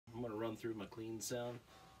run through my clean sound.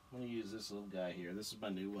 I'm going to use this little guy here. This is my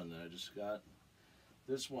new one that I just got.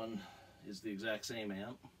 This one is the exact same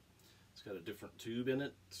amp. It's got a different tube in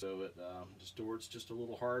it, so it distorts just a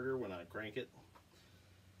little harder when I crank it.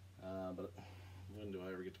 But when do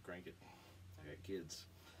I ever get to crank it? I got kids.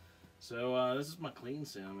 So this is my clean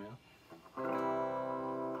sound, man.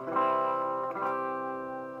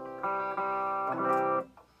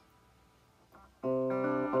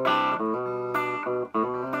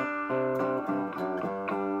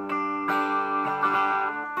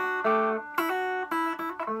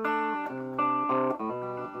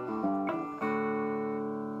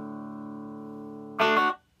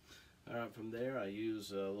 Alright, from there I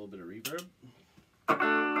use a little bit of reverb.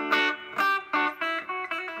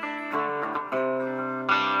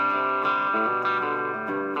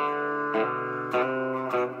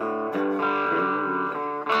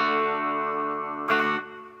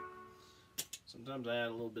 Sometimes I add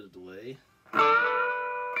a little bit of delay. A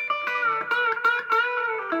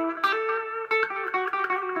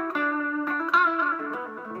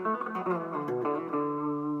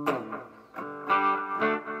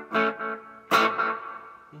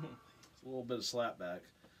little bit of slapback.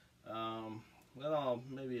 Then I'll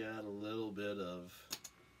maybe add a little bit of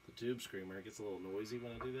the tube screamer. It gets a little noisy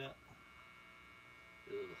when I do that.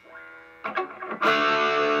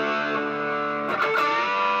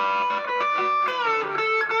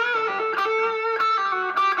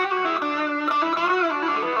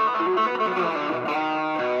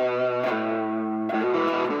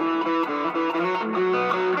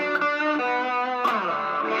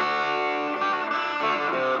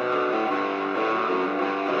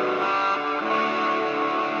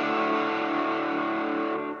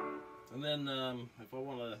 And then if I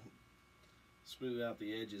want to smooth out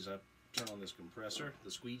the edges, I turn on this compressor,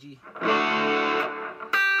 the squeegee.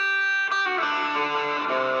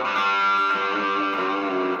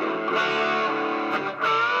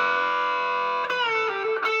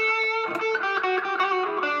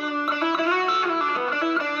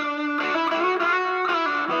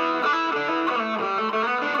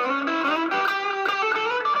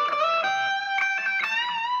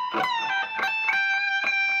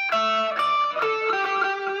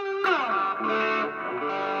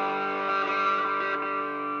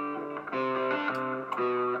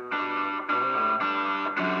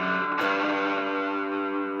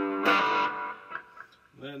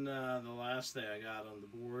 Then the last thing I got on the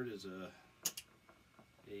board is a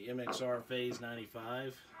MXR Phase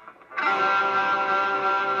 95. I'm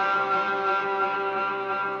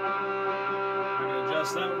going to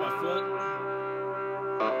adjust that with my foot.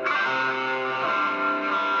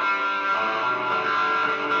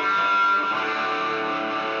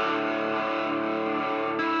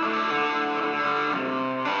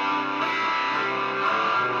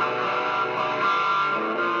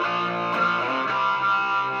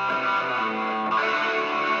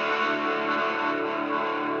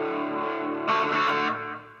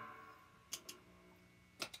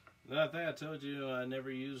 I think I told you I never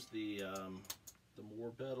used the more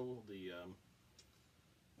pedal, the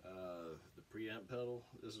preamp pedal.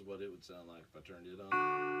 This is what it would sound like if I turned it on.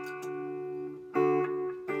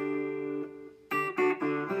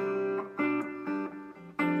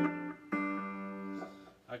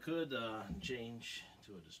 I could change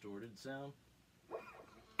to a distorted sound.